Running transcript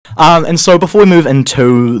And so before we move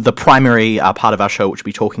into the primary part of our show, which will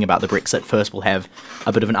be talking about the Brexit, first we'll have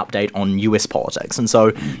a bit of an update on US politics. And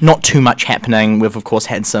so not too much happening. We've, of course,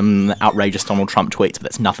 had some outrageous Donald Trump tweets, but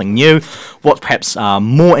that's nothing new. What's perhaps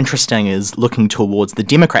more interesting is looking towards the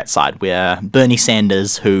Democrat side, where Bernie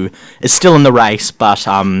Sanders, who is still in the race, but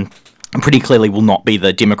pretty clearly will not be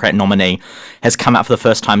the Democrat nominee, has come out for the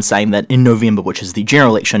first time saying that in November, which is the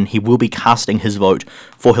general election, he will be casting his vote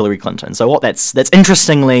for Hillary Clinton. So that's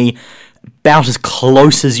interestingly about as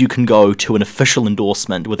close as you can go to an official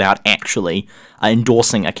endorsement without actually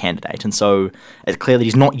endorsing a candidate. And so it's clear that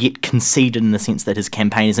he's not yet conceded in the sense that his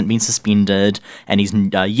campaign hasn't been suspended and he's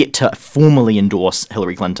yet to formally endorse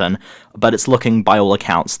Hillary Clinton, but it's looking by all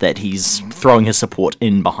accounts that he's throwing his support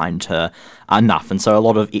in behind her enough. And so a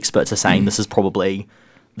lot of experts are saying this is probably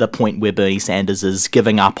the point where Bernie Sanders is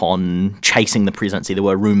giving up on chasing the presidency. There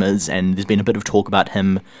were rumours, and there's been a bit of talk about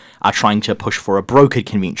him trying to push for a brokered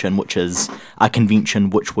convention, which is a convention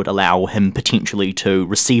which would allow him potentially to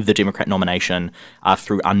receive the Democrat nomination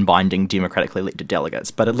through unbinding democratically elected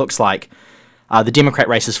delegates. But it looks like the Democrat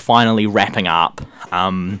race is finally wrapping up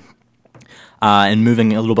and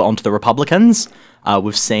moving a little bit onto the Republicans.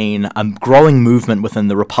 We've seen a growing movement within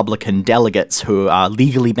the Republican delegates who are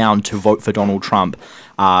legally bound to vote for Donald Trump,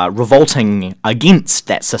 revolting against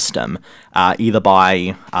that system, either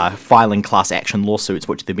by filing class action lawsuits,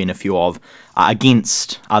 which there have been a few of,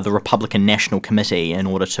 against the Republican National Committee in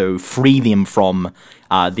order to free them from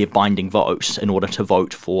their binding vote in order to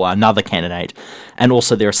vote for another candidate. And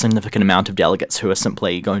also there are a significant amount of delegates who are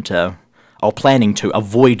simply going to, or planning to,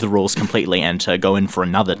 avoid the rules completely and to go in for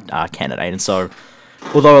another candidate. And so,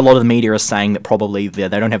 although a lot of the media is saying that probably they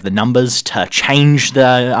don't have the numbers to change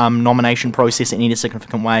the nomination process in any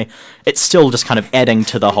significant way, it's still just kind of adding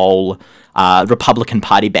to the whole Republican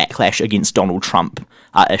Party backlash against Donald Trump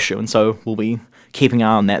issue. And so we'll be keeping an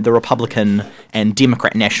eye on that. The Republican and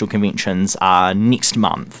Democrat national conventions are next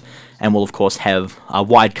month, and we'll, of course, have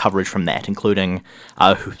wide coverage from that, including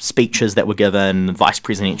speeches that were given, vice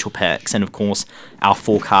presidential picks, and, of course, our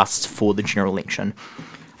forecasts for the general election.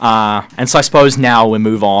 And so I suppose now we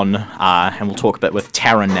move on, and we'll talk a bit with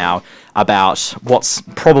Taryn now about what's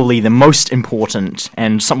probably the most important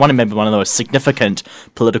and maybe one of the most significant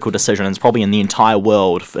political decisions probably in the entire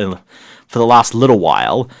world for the last little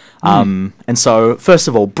while. And so, first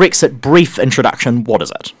of all, Brexit, brief introduction, what is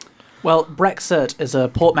it? Well, Brexit is a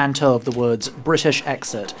portmanteau of the words British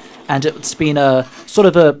exit, and it's been a sort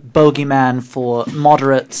of a bogeyman for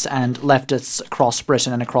moderates and leftists across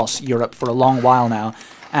Britain and across Europe for a long while now.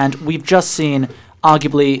 And we've just seen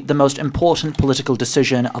arguably the most important political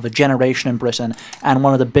decision of a generation in Britain and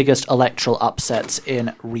one of the biggest electoral upsets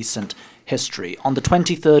in recent history. On the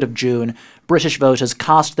 23rd of June, British voters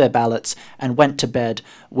cast their ballots and went to bed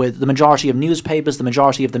with the majority of newspapers, the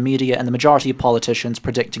majority of the media, and the majority of politicians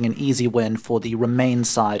predicting an easy win for the Remain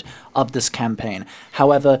side of this campaign.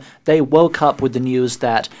 However, they woke up with the news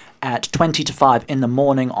that at 20 to 5 in the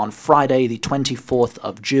morning on Friday, the 24th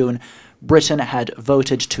of June, Britain had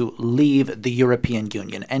voted to leave the European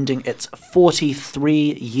Union, ending its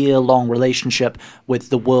 43-year-long relationship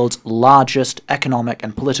with the world's largest economic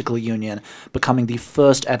and political union, becoming the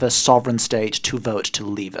first ever sovereign state to vote to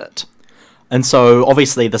leave it. And so,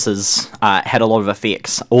 obviously, this has had a lot of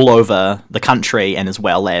effects all over the country and as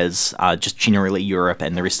well as just generally Europe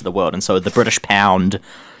and the rest of the world. And so the British pound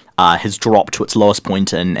has dropped to its lowest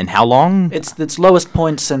point in how long? It's its lowest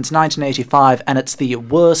point since 1985, and it's the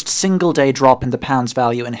worst single-day drop in the pound's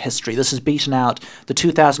value in history. This has beaten out the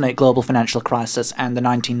 2008 global financial crisis and the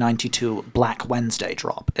 1992 Black Wednesday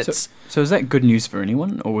drop. So is that good news for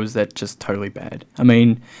anyone, or is that just totally bad? I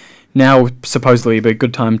mean, now supposedly be a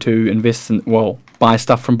good time to invest in, buy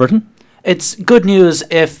stuff from Britain? It's good news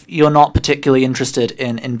if you're not particularly interested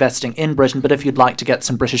in investing in Britain, but if you'd like to get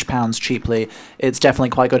some British pounds cheaply, it's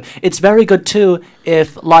definitely quite good. It's very good, too,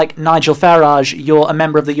 if, like Nigel Farage, you're a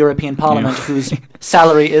member of the European Parliament whose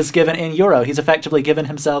salary is given in euro. He's effectively given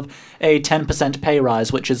himself a 10% pay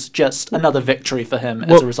rise, which is just another victory for him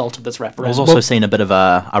as a result of this referendum. We've also seen a bit of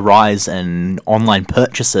a rise in online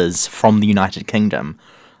purchases from the United Kingdom.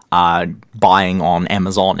 Buying on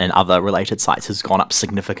Amazon and other related sites has gone up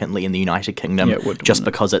significantly in the United Kingdom,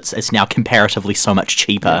 because it's now comparatively so much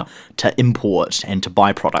cheaper to import and to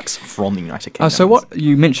buy products from the United Kingdom. So what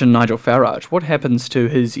you mentioned Nigel Farage, what happens to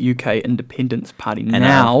his UK Independence Party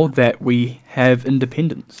now that we have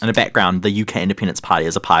independence? In the background, the UK Independence Party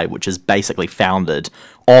is a party which is basically founded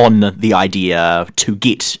on the idea to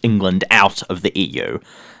get England out of the EU.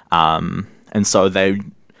 And so they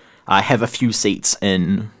have a few seats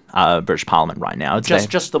in British Parliament right now.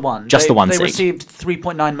 Just the one. Just the one They seat. received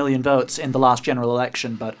 3.9 million votes in the last general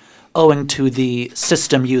election, but owing to the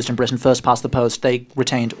system used in Britain, first past the post, they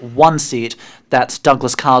retained one seat. That's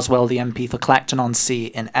Douglas Carswell, the MP for Clacton-on-Sea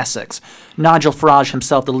in Essex. Nigel Farage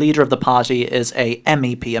himself, the leader of the party, is a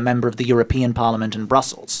MEP, a member of the European Parliament in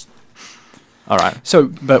Brussels. All right.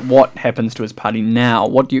 So, but what happens to his party now?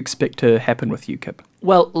 What do you expect to happen with UKIP?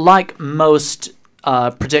 Well, like most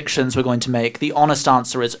predictions we're going to make, the honest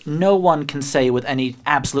answer is no one can say with any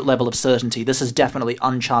absolute level of certainty this is definitely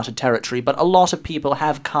uncharted territory, but a lot of people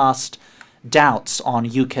have cast doubts on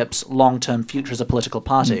UKIP's long-term future as a political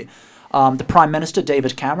party. The Prime Minister,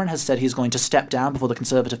 David Cameron, has said he's going to step down before the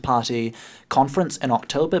Conservative Party conference in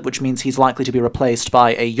October, which means he's likely to be replaced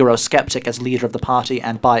by a Eurosceptic as leader of the party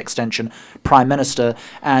and, by extension, Prime Minister.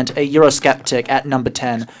 And a Eurosceptic at number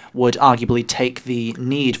 10 would arguably take the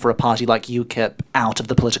need for a party like UKIP out of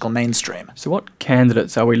the political mainstream. So what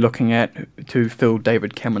candidates are we looking at to fill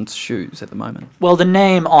David Cameron's shoes at the moment? Well, the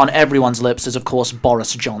name on everyone's lips is, of course,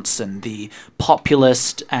 Boris Johnson, the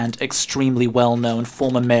populist and extremely well-known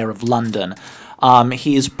former mayor of London.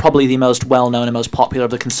 He's probably the most well-known and most popular of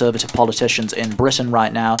the Conservative politicians in Britain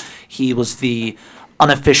right now. He was the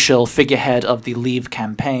unofficial figurehead of the Leave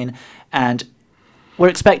campaign, and we're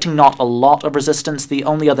expecting not a lot of resistance. The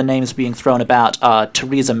only other names being thrown about are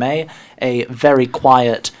Theresa May, a very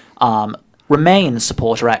quiet Remain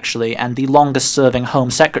supporter, actually, and the longest-serving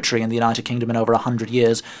Home Secretary in the United Kingdom in over 100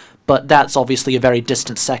 years. But that's obviously a very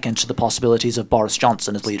distant second to the possibilities of Boris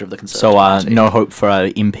Johnson as leader of the Conservative Party. So no hope for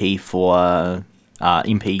MP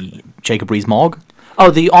Jacob Rees-Mogg?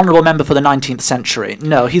 Oh, the honourable member for the 19th century.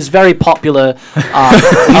 No, he's very popular.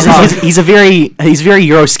 He's very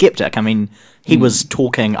Eurosceptic. I mean, he was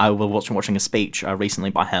talking. I was watching a speech recently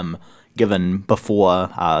by him given before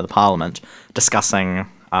the Parliament discussing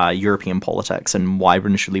European politics and why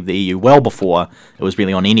Britain should leave the EU well before it was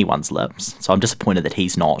really on anyone's lips. So I'm disappointed that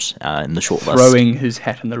he's not in the shortlist. Throwing his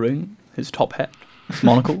hat in the ring, his top hat, his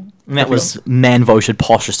monocle. And that was man-voted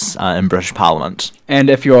poshest in British Parliament. And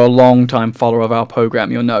if you're a long-time follower of our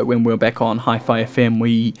program, you'll know when we're back on Hi-Fi FM,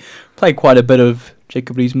 we play quite a bit of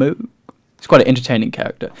Jacob Rees-Mogg. He's quite an entertaining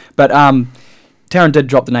character. But Taryn did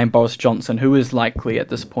drop the name Boris Johnson, who is likely at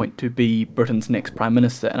this point to be Britain's next Prime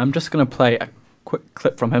Minister. And I'm just going to play a quick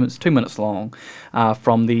clip from him, it's 2 minutes long,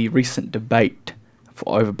 from the recent debate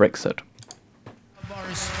over Brexit.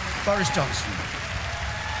 Boris Johnson.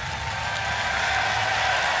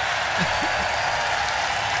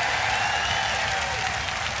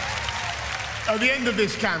 At the end of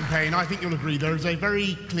this campaign, I think you'll agree there is a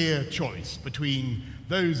very clear choice between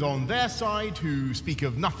those on their side who speak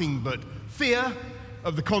of nothing but fear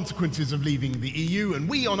of the consequences of leaving the EU, and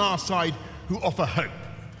we on our side who offer hope.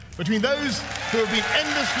 Between those who have been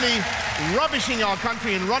endlessly rubbishing our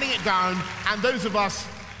country and running it down, and those of us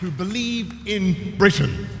who believe in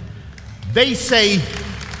Britain. They say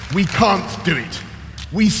we can't do it.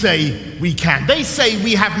 We say we can. They say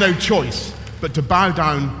we have no choice but to bow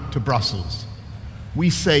down to Brussels. We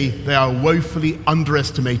say they are woefully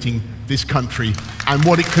underestimating this country and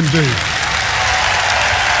what it can do.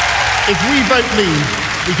 If we vote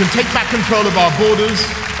leave, we can take back control of our borders,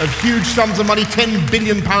 of huge sums of money, £10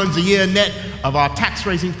 billion a year net, of our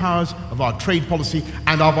tax-raising powers, of our trade policy,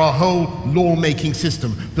 and of our whole law-making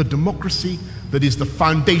system, the democracy that is the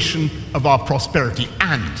foundation of our prosperity.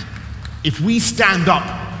 And if we stand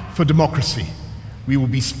up for democracy, we will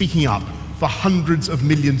be speaking up for hundreds of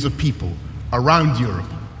millions of people around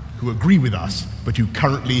Europe who agree with us, but who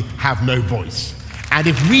currently have no voice. And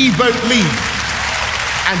if we vote leave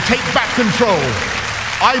and take back control,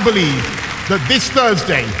 I believe that this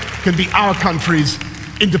Thursday can be our country's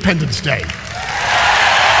Independence Day.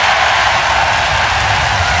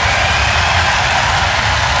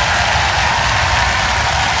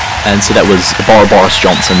 And so that was Boris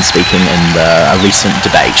Johnson speaking in a recent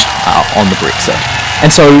debate on the Brexit.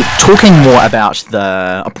 And so talking more about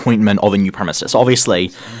the appointment of a new Prime Minister. So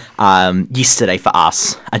obviously, yesterday for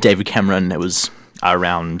us, David Cameron, it was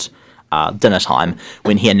around dinner time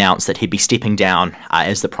when he announced that he'd be stepping down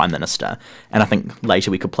as the Prime Minister. And I think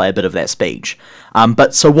later we could play a bit of that speech.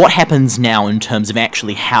 But so what happens now in terms of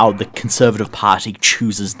actually how the Conservative Party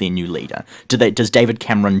chooses their new leader? Does David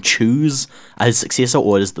Cameron choose his successor,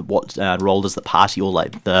 or what role does the party or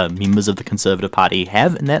like the members of the Conservative Party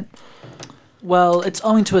have in that? Well, it's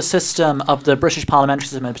owing to a system of the British parliamentary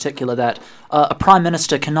system in particular that a Prime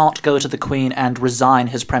Minister cannot go to the Queen and resign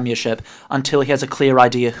his premiership until he has a clear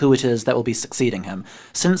idea who it is that will be succeeding him.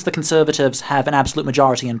 Since the Conservatives have an absolute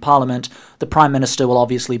majority in Parliament, the Prime Minister will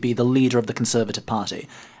obviously be the leader of the Conservative Party.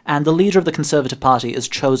 And the leader of the Conservative Party is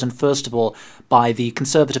chosen, first of all, by the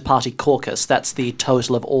Conservative Party caucus. That's the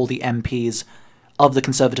total of all the MPs of the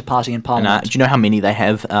Conservative Party in Parliament. And do you know how many they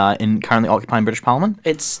have in currently occupying British Parliament?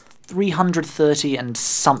 It's 330 and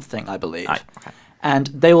something, I believe. Right, okay. And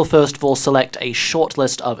they will first of all select a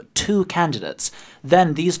shortlist of 2 candidates.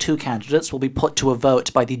 Then these 2 candidates will be put to a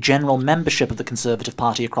vote by the general membership of the Conservative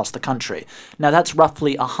Party across the country. Now that's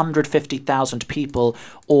roughly 150,000 people,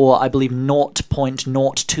 or I believe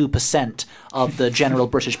 0.02% of the general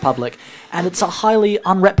British public. And it's a highly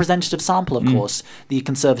unrepresentative sample, of course. The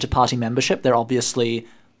Conservative Party membership, they're obviously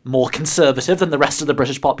more conservative than the rest of the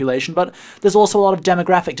British population, but there's also a lot of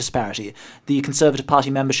demographic disparity. The Conservative Party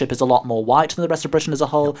membership is a lot more white than the rest of Britain as a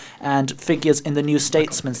whole, and figures in the New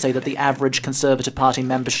Statesman say that the average Conservative Party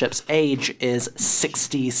membership's age is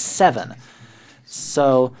 67.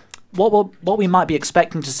 So what we might be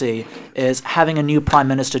expecting to see is having a new Prime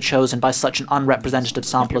Minister chosen by such an unrepresentative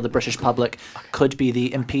sample of the British public could be the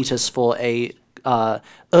impetus for a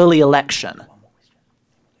early election.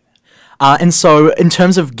 And so, in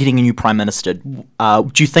terms of getting a new Prime Minister, do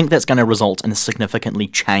you think that's going to result in a significantly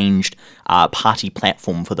changed party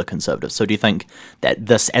platform for the Conservatives? So do you think that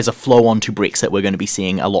this, as a flow-on to Brexit, we're going to be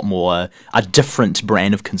seeing a lot more, a different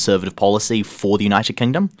brand of Conservative policy for the United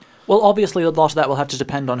Kingdom? Well, obviously, a lot of that will have to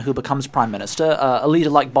depend on who becomes Prime Minister. A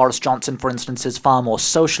leader like Boris Johnson, for instance, is far more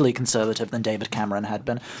socially conservative than David Cameron had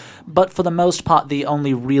been. But for the most part, the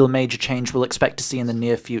only real major change we'll expect to see in the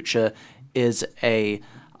near future is a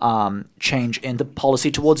change in the policy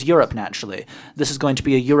towards Europe, naturally. This is going to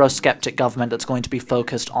be a Eurosceptic government that's going to be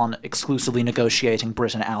focused on exclusively negotiating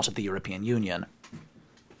Britain out of the European Union.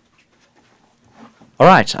 All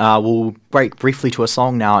right, we'll break briefly to a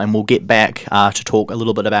song now, and we'll get back to talk a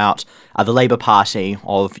little bit about the Labour Party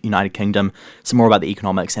of United Kingdom, some more about the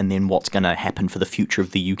economics, and then what's going to happen for the future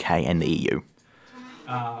of the UK and the EU.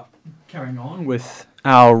 Carrying on with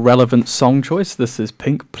our relevant song choice, this is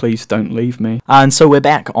Pink, Please Don't Leave Me. And so we're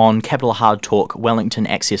back on Capital Hard Talk, Wellington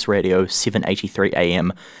Access Radio, 783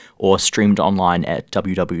 AM, or streamed online at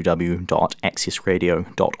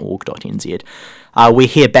www.accessradio.org.nz. We're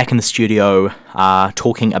here back in the studio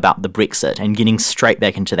talking about the Brexit and getting straight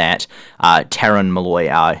back into that. Taryn Malloy,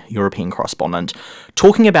 our European correspondent,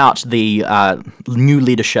 talking about the new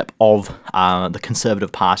leadership of the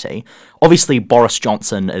Conservative Party. Obviously, Boris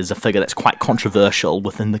Johnson is a figure that's quite controversial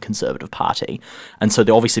within the Conservative Party, and so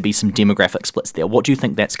there'll obviously be some demographic splits there. What do you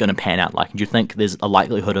think that's going to pan out like? Do you think there's a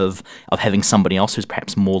likelihood of having somebody else who's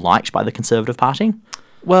perhaps more liked by the Conservative Party?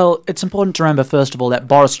 Well, it's important to remember, first of all, that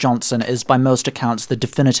Boris Johnson is by most accounts the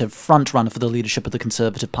definitive frontrunner for the leadership of the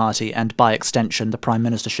Conservative Party and, by extension, the Prime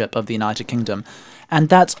Ministership of the United Kingdom. And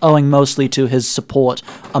that's owing mostly to his support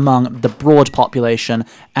among the broad population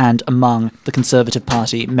and among the Conservative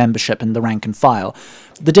Party membership in the rank and file.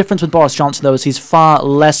 The difference with Boris Johnson, though, is he's far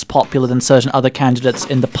less popular than certain other candidates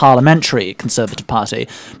in the parliamentary Conservative Party,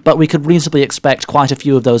 but we could reasonably expect quite a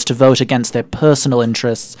few of those to vote against their personal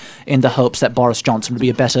interests in the hopes that Boris Johnson would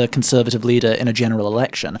be a better Conservative leader in a general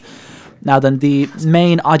election. Now then, the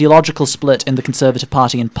main ideological split in the Conservative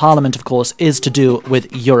Party in Parliament, of course, is to do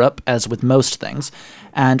with Europe, as with most things.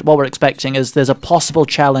 And what we're expecting is there's a possible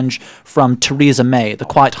challenge from Theresa May, the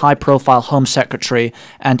quite high-profile Home Secretary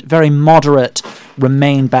and very moderate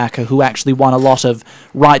Remain backer who actually won a lot of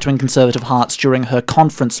right-wing Conservative hearts during her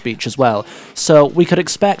conference speech as well. So we could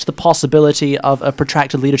expect the possibility of a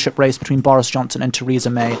protracted leadership race between Boris Johnson and Theresa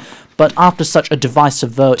May. But after such a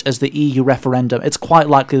divisive vote as the EU referendum, it's quite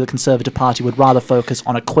likely the Conservative Party would rather focus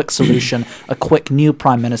on a quick solution, a quick new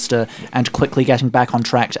Prime Minister, and quickly getting back on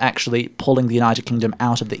track to actually pulling the United Kingdom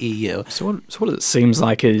out of the EU. So what it seems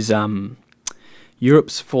like is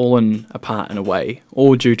Europe's fallen apart in a way,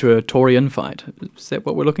 all due to a Tory infight. Is that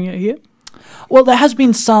what we're looking at here? Well, there has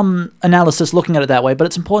been some analysis looking at it that way, but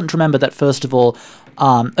it's important to remember that, first of all,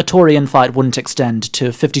 a Tory infight wouldn't extend to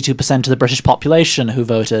 52% of the British population who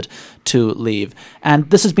voted to leave. And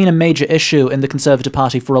this has been a major issue in the Conservative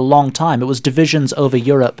Party for a long time. It was divisions over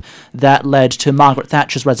Europe that led to Margaret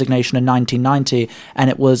Thatcher's resignation in 1990, and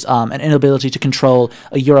it was an inability to control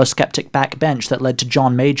a Eurosceptic backbench that led to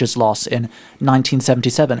John Major's loss in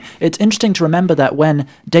 1977. It's interesting to remember that when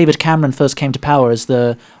David Cameron first came to power as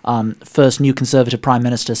the first new Conservative Prime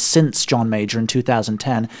Minister since John Major in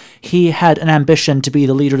 2010, he had an ambition to be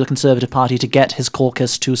the leader of the Conservative Party to get his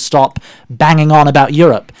caucus to stop banging on about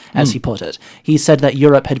Europe. as he put it. He said that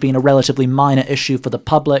Europe had been a relatively minor issue for the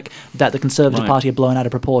public, that the Conservative Party had blown out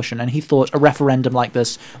of proportion, and he thought a referendum like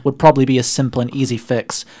this would probably be a simple and easy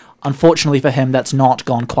fix. Unfortunately for him, that's not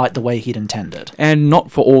gone quite the way he'd intended. And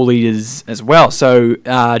not for all leaders as well. So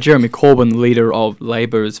Jeremy Corbyn, the leader of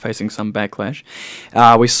Labour, is facing some backlash.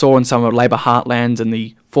 We saw in some of Labour heartlands in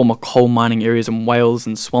the former coal mining areas in Wales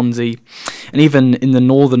and Swansea, and even in the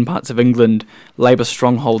northern parts of England, Labour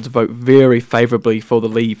strongholds vote very favourably for the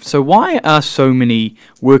Leave. So why are so many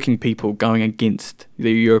working people going against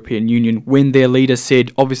the European Union when their leader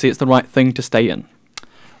said, obviously, it's the right thing to stay in?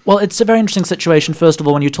 Well, it's a very interesting situation, first of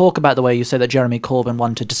all, when you talk about the way you say that Jeremy Corbyn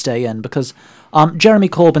wanted to stay in, because Jeremy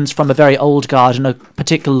Corbyn's from a very old guard and a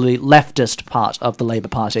particularly leftist part of the Labour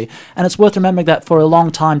Party, and it's worth remembering that for a long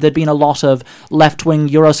time there'd been a lot of left-wing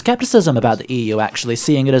Euroscepticism about the EU, actually,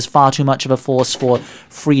 seeing it as far too much of a force for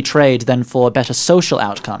free trade than for better social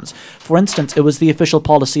outcomes. For instance, it was the official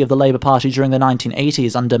policy of the Labour Party during the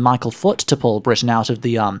 1980s under Michael Foot to pull Britain out of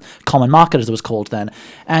the common market, as it was called then,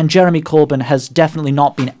 and Jeremy Corbyn has definitely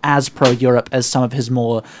not been as pro-Europe as some of his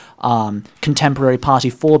more contemporary party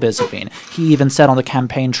forebears have been. He even said on the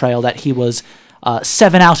campaign trail that he was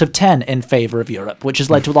 7 out of 10 in favour of Europe, which has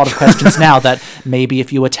led to a lot of questions now that maybe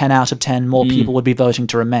if you were 10 out of 10, more people would be voting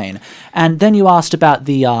to remain. And then you asked about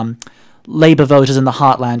the Labour voters in the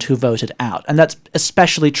heartland who voted out. And that's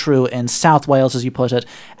especially true in South Wales, as you put it,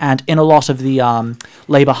 and in a lot of the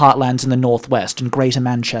Labour heartlands in the northwest, and Greater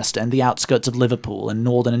Manchester, and the outskirts of Liverpool, and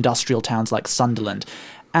northern industrial towns like Sunderland.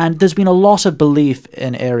 And there's been a lot of belief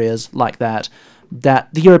in areas like that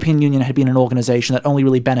the European Union had been an organisation that only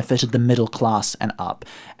really benefited the middle class and up,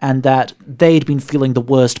 and that they'd been feeling the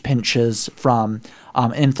worst pinches from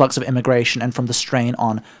influx of immigration and from the strain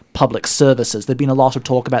on public services. There'd been a lot of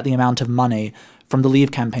talk about the amount of money from the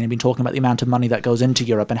Leave campaign, had been talking about the amount of money that goes into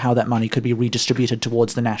Europe and how that money could be redistributed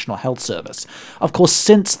towards the National Health Service. Of course,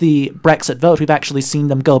 since the Brexit vote, we've actually seen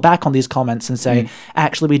them go back on these comments and say,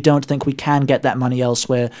 actually, we don't think we can get that money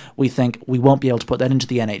elsewhere. We think we won't be able to put that into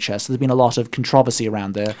the NHS. So there's been a lot of controversy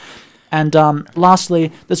around there. And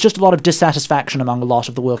lastly, there's just a lot of dissatisfaction among a lot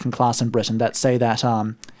of the working class in Britain that say that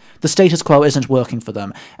the status quo isn't working for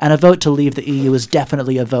them, and a vote to leave the EU is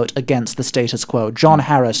definitely a vote against the status quo. John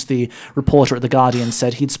Harris, the reporter at The Guardian,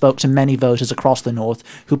 said he'd spoke to many voters across the north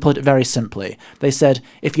who put it very simply. They said,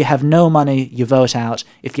 if you have no money, you vote out.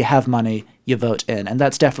 If you have money, you vote in. And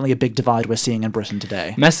that's definitely a big divide we're seeing in Britain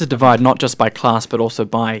today. Massive divide, not just by class, but also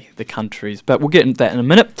by the countries. But we'll get into that in a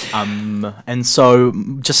minute. And so,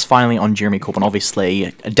 just finally on Jeremy Corbyn,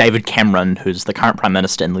 obviously, David Cameron, who's the current Prime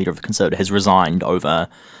Minister and leader of the Conservative, has resigned over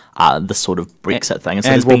this sort of Brexit thing. And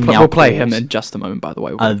so we'll play him in just a moment, by the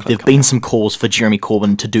way. There have been some calls for Jeremy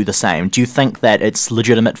Corbyn to do the same. Do you think that it's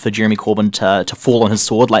legitimate for Jeremy Corbyn to fall on his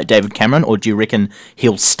sword like David Cameron, or do you reckon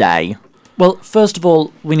he'll stay? Well, first of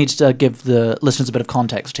all, we need to give the listeners a bit of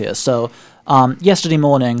context here. So, yesterday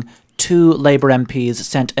morning, 2 Labour MPs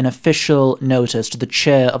sent an official notice to the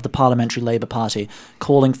chair of the Parliamentary Labour Party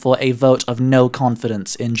calling for a vote of no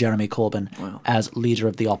confidence in Jeremy Corbyn as leader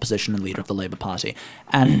of the opposition and leader of the Labour Party.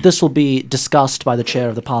 And this will be discussed by the chair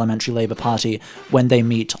of the Parliamentary Labour Party when they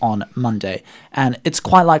meet on Monday. And it's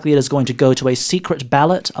quite likely it is going to go to a secret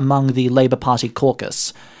ballot among the Labour Party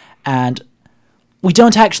caucus. And we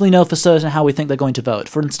don't actually know for certain how we think they're going to vote.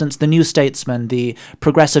 For instance, the New Statesman, the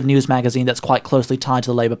progressive news magazine that's quite closely tied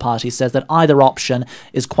to the Labour Party, says that either option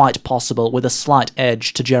is quite possible, with a slight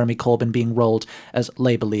edge to Jeremy Corbyn being rolled as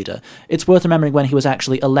Labour leader. It's worth remembering when he was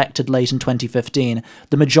actually elected late in 2015,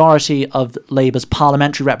 the majority of Labour's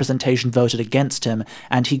parliamentary representation voted against him,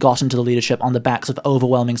 and he got into the leadership on the backs of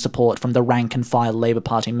overwhelming support from the rank-and-file Labour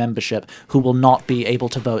Party membership, who will not be able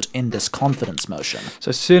to vote in this confidence motion.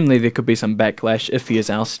 So certainly there could be some backlash if he is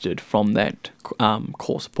ousted from that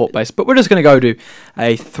core support base. But we're just going to go to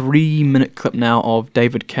a 3-minute clip now of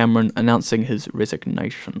David Cameron announcing his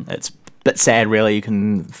resignation. It's a bit sad, really. You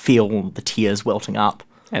can feel the tears welting up.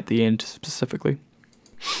 At the end, specifically.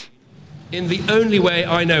 In the only way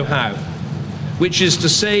I know how, which is to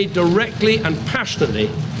say directly and passionately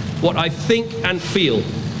what I think and feel,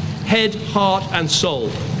 head, heart and soul.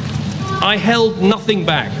 I held nothing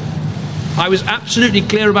back. I was absolutely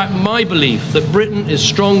clear about my belief that Britain is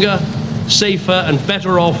stronger, safer and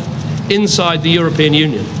better off inside the European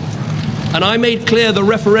Union. And I made clear the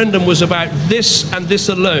referendum was about this and this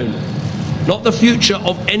alone, not the future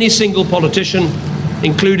of any single politician,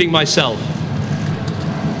 including myself.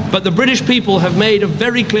 But the British people have made a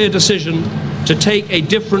very clear decision to take a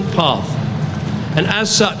different path. And as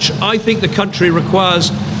such, I think the country requires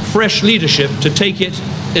fresh leadership to take it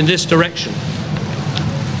in this direction.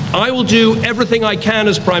 I will do everything I can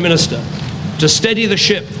as Prime Minister to steady the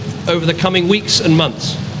ship over the coming weeks and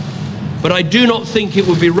months. But I do not think it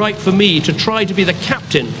would be right for me to try to be the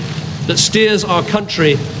captain that steers our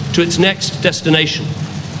country to its next destination.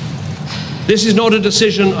 This is not a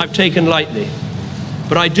decision I've taken lightly,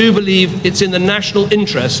 but I do believe it's in the national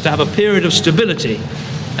interest to have a period of stability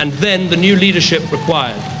and then the new leadership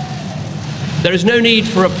required. There is no need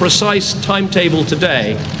for a precise timetable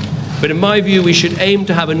today, but in my view we should aim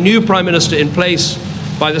to have a new Prime Minister in place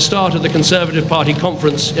by the start of the Conservative Party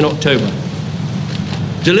conference in October.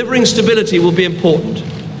 Delivering stability will be important,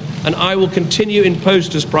 and I will continue in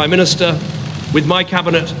post as Prime Minister with my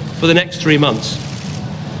Cabinet for the next 3 months.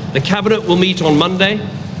 The Cabinet will meet on Monday.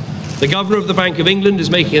 The Governor of the Bank of England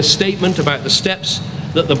is making a statement about the steps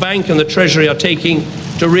that the Bank and the Treasury are taking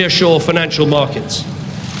to reassure financial markets.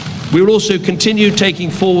 We will also continue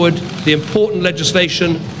taking forward the important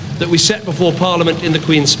legislation that we set before Parliament in the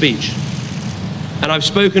Queen's speech. And I've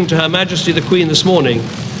spoken to Her Majesty the Queen this morning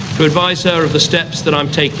to advise her of the steps that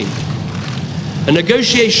I'm taking. A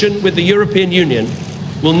negotiation with the European Union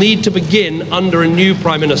will need to begin under a new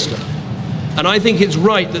Prime Minister. And I think it's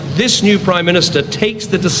right that this new Prime Minister takes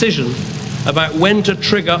the decision about when to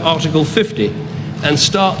trigger Article 50 and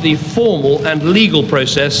start the formal and legal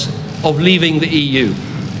process of leaving the EU.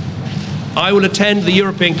 I will attend the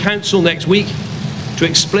European Council next week to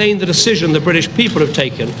explain the decision the British people have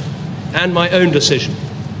taken and my own decision.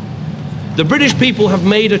 The British people have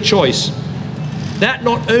made a choice. That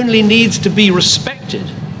not only needs to be respected,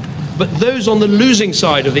 but those on the losing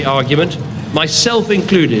side of the argument, myself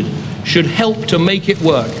included, should help to make it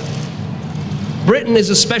work. Britain is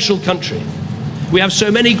a special country. We have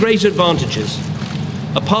so many great advantages.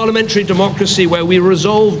 A parliamentary democracy where we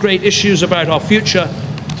resolve great issues about our future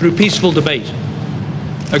through peaceful debate.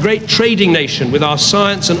 A great trading nation with our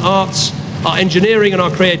science and arts, our engineering and our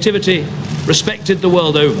creativity respected the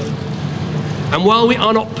world over. And while we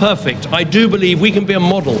are not perfect, I do believe we can be a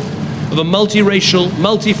model of a multiracial,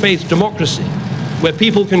 multi-faith democracy where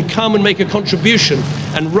people can come and make a contribution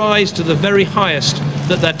and rise to the very highest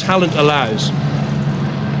that their talent allows.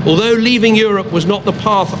 Although leaving Europe was not the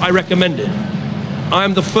path I recommended, I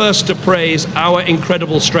am the first to praise our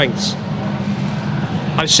incredible strengths.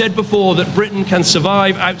 I've said before that Britain can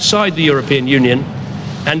survive outside the European Union,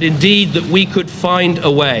 and indeed that we could find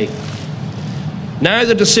a way. Now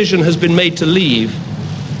the decision has been made to leave,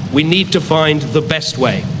 we need to find the best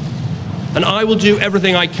way. And I will do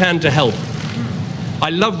everything I can to help. I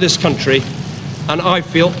love this country, and I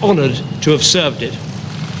feel honoured to have served it.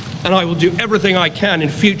 And I will do everything I can in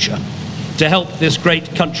future to help this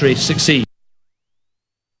great country succeed.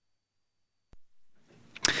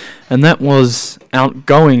 And that was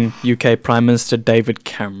outgoing UK Prime Minister David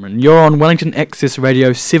Cameron. You're on Wellington Access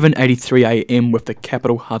Radio 783 AM with the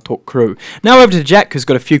Capital HardTalk crew. Now over to Jack, who's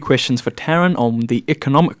got a few questions for Taryn on the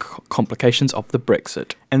economic complications of the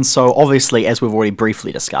Brexit. And so, obviously, as we've already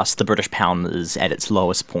briefly discussed, the British pound is at its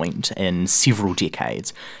lowest point in several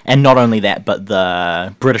decades. And not only that, but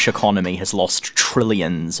the British economy has lost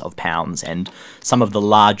trillions of pounds, and some of the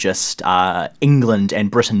largest England and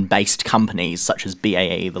Britain-based companies, such as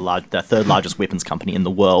BAE, the third largest weapons company in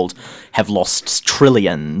the world, have lost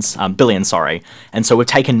billions, and so we've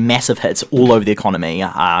taken massive hits all over the economy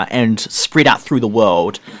and spread out through the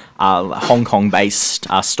world. Hong Kong-based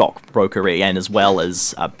stockbrokery and as well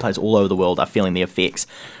as places all over the world are feeling the effects.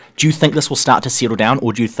 Do you think this will start to settle down,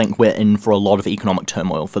 or do you think we're in for a lot of economic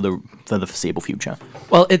turmoil for the foreseeable future?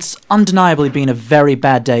 Well, it's undeniably been a very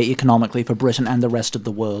bad day economically for Britain and the rest of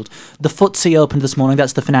the world. The FTSE opened this morning,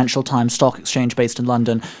 that's the Financial Times stock exchange based in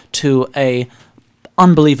London, to a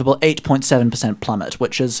unbelievable 8.7% plummet,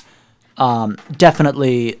 which is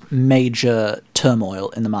definitely major turmoil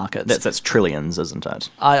in the markets. That's trillions, isn't it?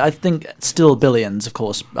 I think still billions, of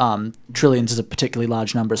course. Trillions is a particularly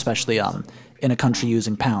large number, especially in a country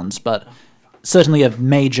using pounds, but certainly a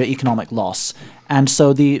major economic loss. And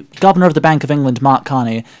so the Governor of the Bank of England, Mark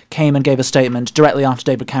Carney, came and gave a statement directly after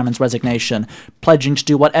David Cameron's resignation, pledging to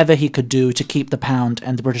do whatever he could do to keep the pound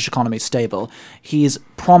and the British economy stable. He's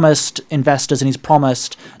promised investors and he's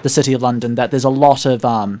promised the City of London that there's a lot of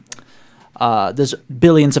there's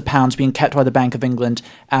billions of pounds being kept by the Bank of England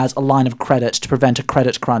as a line of credit to prevent a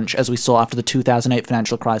credit crunch, as we saw after the 2008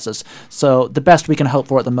 financial crisis. So the best we can hope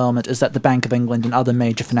for at the moment is that the Bank of England and other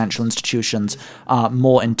major financial institutions are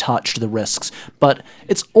more in touch to the risks. But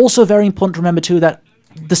it's also very important to remember, too, that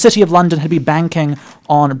the City of London had been banking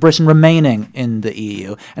on Britain remaining in the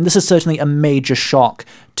EU, and this is certainly a major shock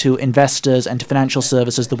to investors and to financial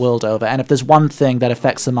services the world over, and if there's one thing that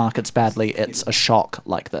affects the markets badly, it's a shock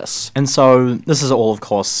like this. And so this is all, of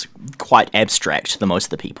course, quite abstract to most of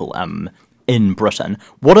the people. in Britain.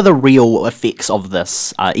 What are the real effects of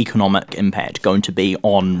this economic impact going to be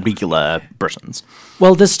on regular Britons?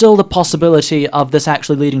 Well, there's still the possibility of this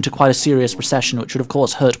actually leading to quite a serious recession, which would, of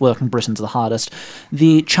course, hurt working Britons the hardest.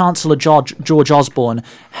 The Chancellor George Osborne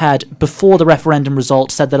had, before the referendum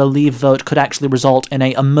result, said that a Leave vote could actually result in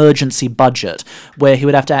an emergency budget, where he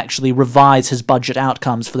would have to actually revise his budget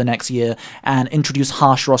outcomes for the next year and introduce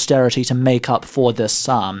harsher austerity to make up for this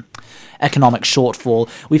economic shortfall.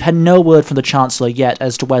 We've had no word from the Chancellor yet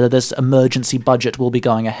as to whether this emergency budget will be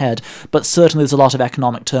going ahead, but certainly there's a lot of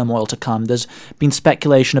economic turmoil to come. There's been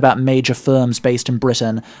speculation about major firms based in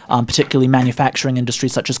Britain, particularly manufacturing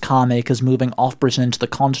industries such as car makers moving off Britain into the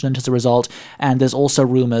continent as a result, and there's also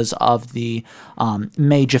rumours of the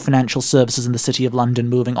major financial services in the City of London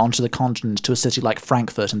moving onto the continent to a city like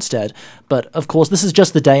Frankfurt instead. But, of course, this is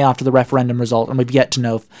just the day after the referendum result, and we've yet to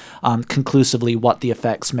know conclusively what the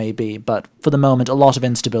effects may be. But for the moment, a lot of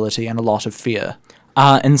instability and a lot of fear.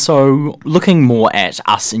 And so, looking more at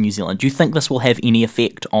us in New Zealand, do you think this will have any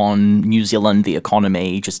effect on New Zealand, the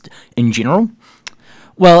economy, just in general?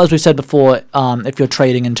 Well, as we said before, if you're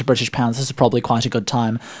trading into British pounds, this is probably quite a good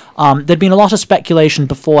time. There'd been a lot of speculation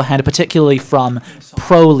beforehand, particularly from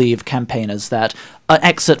pro-Leave campaigners, that an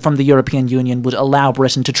exit from the European Union would allow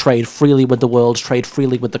Britain to trade freely with the world, trade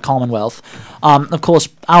freely with the Commonwealth. Of course,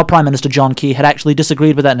 our Prime Minister John Key had actually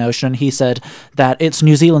disagreed with that notion, and he said that it's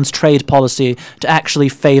New Zealand's trade policy to actually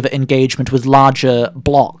favour engagement with larger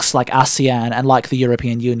blocs like ASEAN and like the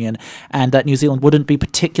European Union, and that New Zealand wouldn't be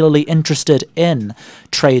particularly interested in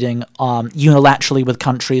trading unilaterally with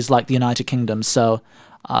countries like the United Kingdom. So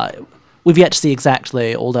we've yet to see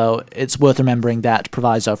exactly, although it's worth remembering that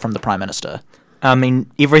proviso from the Prime Minister. I mean,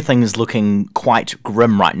 everything is looking quite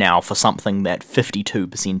grim right now for something that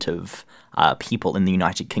 52% of people in the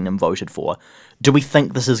United Kingdom voted for. Do we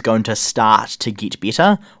think this is going to start to get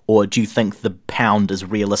better, or do you think the pound is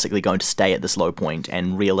realistically going to stay at this low point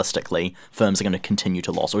and realistically firms are going to continue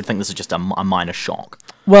to lose, or do you think this is just a minor shock?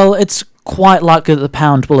 Well, it's quite likely that the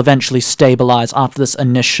pound will eventually stabilise after this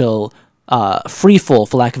initial free fall,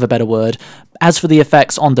 for lack of a better word. As for the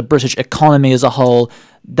effects on the British economy as a whole,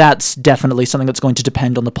 that's definitely something that's going to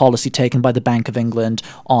depend on the policy taken by the Bank of England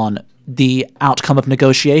on the outcome of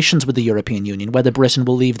negotiations with the European Union, whether Britain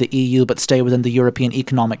will leave the EU but stay within the European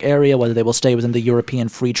Economic Area, whether they will stay within the European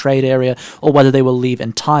Free Trade Area, or whether they will leave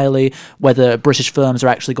entirely, whether British firms are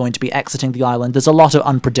actually going to be exiting the island. There's a lot of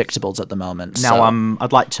unpredictables at the moment. Now,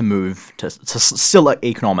 I'd like to move to still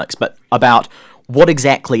economics, but about what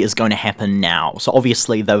exactly is going to happen now. So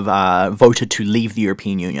obviously they've voted to leave the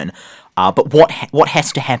European Union, but what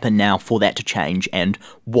has to happen now for that to change, and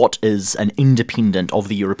what is an independent of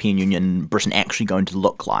the European Union Britain actually going to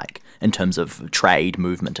look like in terms of trade,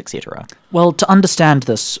 movement, etc.? Well, to understand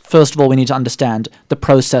this, first of all, we need to understand the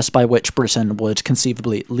process by which Britain would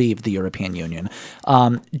conceivably leave the European Union.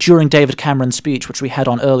 During David Cameron's speech, which we had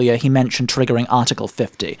on earlier, he mentioned triggering Article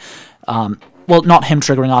 50. Well, not him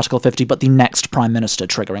triggering Article 50, but the next Prime Minister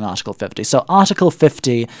triggering Article 50. So Article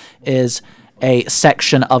 50 is a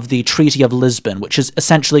section of the Treaty of Lisbon, which is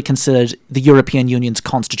essentially considered the European Union's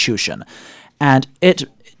constitution. And it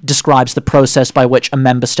describes the process by which a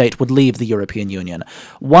member state would leave the European Union.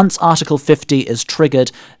 Once Article 50 is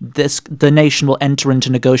triggered, the nation will enter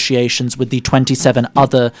into negotiations with the 27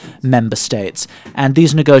 other member states. And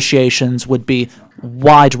these negotiations would be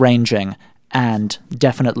wide-ranging and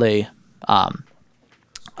definitely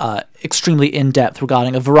extremely in-depth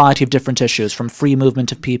regarding a variety of different issues, from free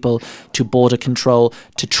movement of people to border control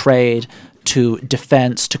to trade to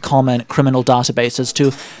defense to common criminal databases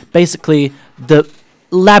to basically the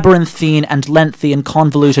labyrinthine and lengthy and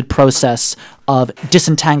convoluted process of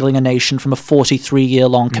disentangling a nation from a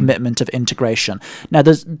 43-year-long commitment of integration. Now,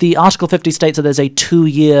 the Article 50 states that there's a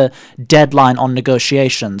 2-year deadline on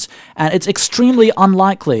negotiations, and it's extremely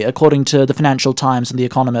unlikely, according to the Financial Times and The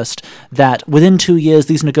Economist, that within 2 years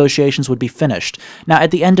these negotiations would be finished. Now,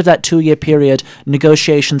 at the end of that 2-year period,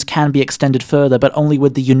 negotiations can be extended further, but only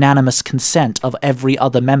with the unanimous consent of every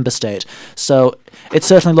other member state. So it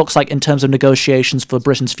certainly looks like, in terms of negotiations for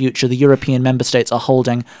Britain's future, the European member states are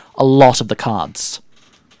holding a lot of the cards.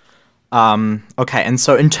 Okay, and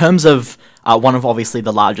so in terms of one of obviously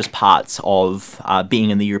the largest parts of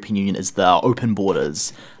being in the European Union is the open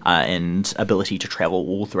borders and ability to travel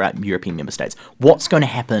all throughout European member states. What's going to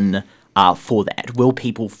happen for that? Will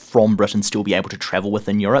people from Britain still be able to travel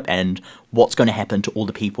within Europe? And what's going to happen to all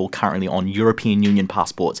the people currently on European Union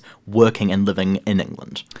passports working and living in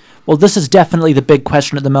England? Well, this is definitely the big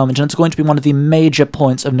question at the moment, and it's going to be one of the major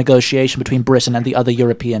points of negotiation between Britain and the other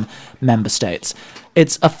European member states.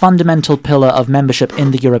 It's a fundamental pillar of membership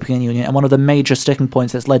in the European Union, and one of the major sticking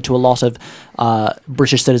points that's led to a lot of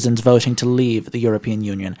British citizens voting to leave the European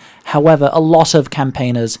Union. However, a lot of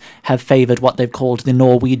campaigners have favoured what they've called the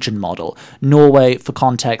Norwegian model. Norway, for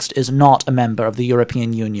context, is not a member of the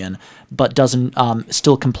European Union, but doesn't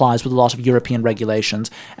still complies with a lot of European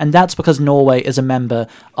regulations, and that's because Norway is a member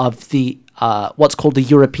of the what's called the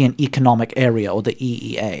European Economic Area, or the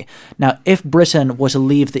EEA. Now, if Britain were to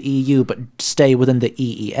leave the EU but stay within the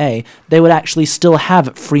EEA, they would actually still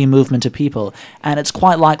have free movement of people, and it's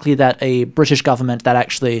quite likely that a British government that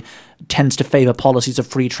actually tends to favour policies of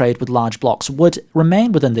free trade with large blocs would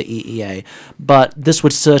remain within the EEA, but this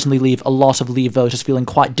would certainly leave a lot of Leave voters feeling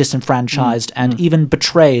quite disenfranchised and even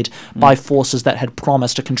betrayed by forces that had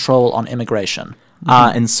promised a control on immigration.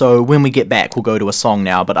 And so when we get back, we'll go to a song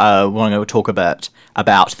now, but I want to talk a bit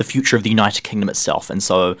about the future of the United Kingdom itself, and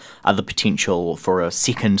so the potential for a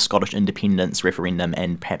second Scottish independence referendum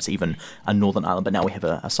and perhaps even a Northern Ireland. But now we have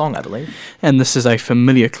a song, I believe. And this is a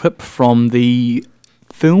familiar clip from the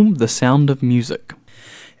film The Sound of Music.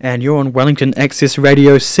 And you're on Wellington Access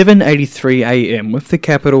Radio 783 AM with the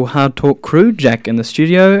Capital Hard Talk crew, Jack in the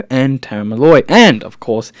studio and Tara Malloy. And, of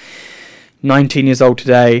course, 19 years old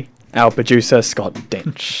today, our producer, Scott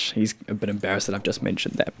Dench. He's a bit embarrassed that I've just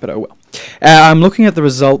mentioned that, but oh well. I'm looking at the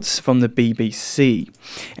results from the BBC,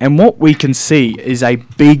 and what we can see is a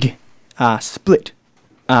big split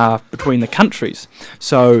between the countries.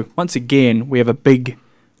 So, once again, we have a big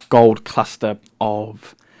gold cluster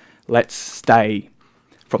of Let's Stay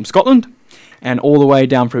from Scotland, and all the way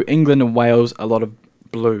down through England and Wales, a lot of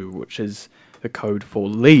blue, which is the code for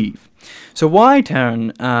Leave. So why,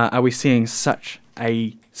 Taryn, are we seeing such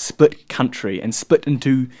a split country and split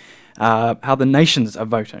into how the nations are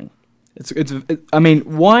voting? I mean,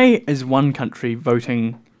 why is one country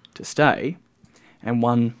voting to stay and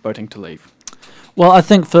one voting to leave? Well, I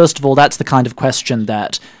think, first of all, that's the kind of question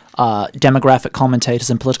that demographic commentators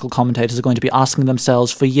and political commentators are going to be asking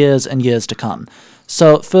themselves for years and years to come.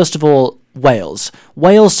 So, first of all, Wales.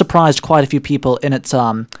 Wales surprised quite a few people in its,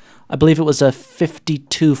 I believe it was a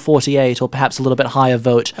 52-48 or perhaps a little bit higher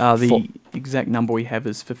vote. The exact number we have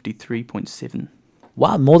is 53.7.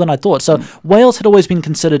 Wow, more than I thought. So Wales had always been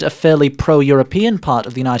considered a fairly pro-European part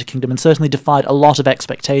of the United Kingdom and certainly defied a lot of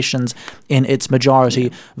expectations in its majority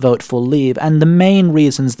vote for leave. And the main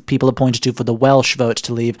reasons that people have pointed to for the Welsh vote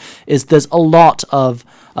to leave is there's a lot of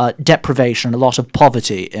deprivation, a lot of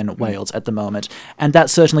poverty in Wales at the moment. And that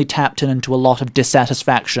certainly tapped into a lot of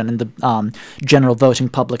dissatisfaction in the general voting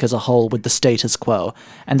public as a whole with the status quo.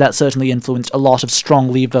 And that certainly influenced a lot of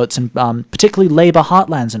strong leave votes in particularly Labour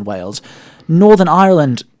heartlands in Wales. Northern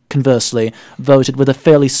Ireland, conversely, voted with a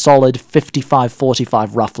fairly solid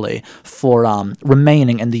 55-45 roughly for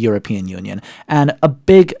remaining in the European Union. And a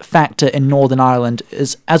big factor in Northern Ireland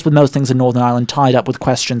is, as with most things in Northern Ireland, tied up with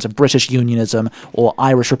questions of British unionism or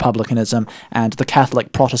Irish republicanism and the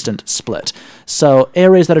Catholic-Protestant split. So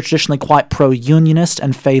areas that are traditionally quite pro-unionist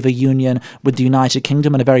and favour union with the United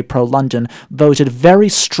Kingdom and are very pro-London voted very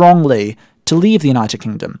strongly to leave the United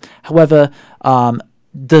Kingdom. However,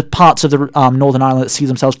 the parts of the Northern Ireland that see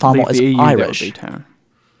themselves far more as EU, Irish.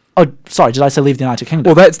 Oh, sorry, did I say leave the United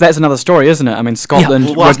Kingdom? Well, that's another story, isn't it? I mean, Scotland...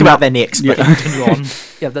 Yeah, we'll ask about that next, but continue on.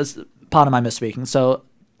 Yeah, that's part of my misspeaking. So,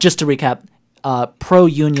 just to recap,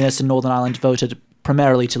 pro-unionists in Northern Ireland voted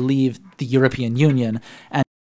primarily to leave the European Union, and